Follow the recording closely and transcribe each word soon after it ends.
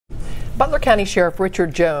Butler County Sheriff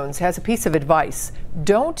Richard Jones has a piece of advice.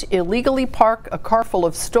 Don't illegally park a car full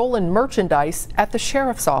of stolen merchandise at the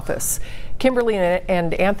sheriff's office. Kimberly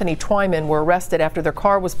and Anthony Twyman were arrested after their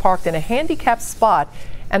car was parked in a handicapped spot,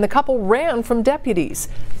 and the couple ran from deputies.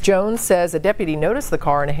 Jones says a deputy noticed the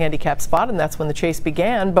car in a handicapped spot, and that's when the chase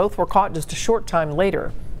began. Both were caught just a short time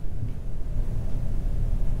later.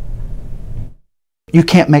 You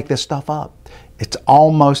can't make this stuff up. It's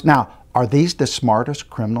almost, now, are these the smartest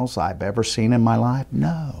criminals I've ever seen in my life?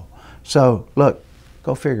 No. So, look,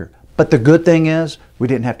 go figure. But the good thing is, we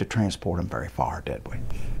didn't have to transport them very far, did we?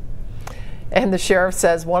 And the sheriff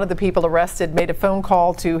says one of the people arrested made a phone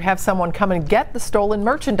call to have someone come and get the stolen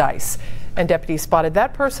merchandise. And deputies spotted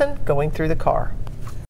that person going through the car.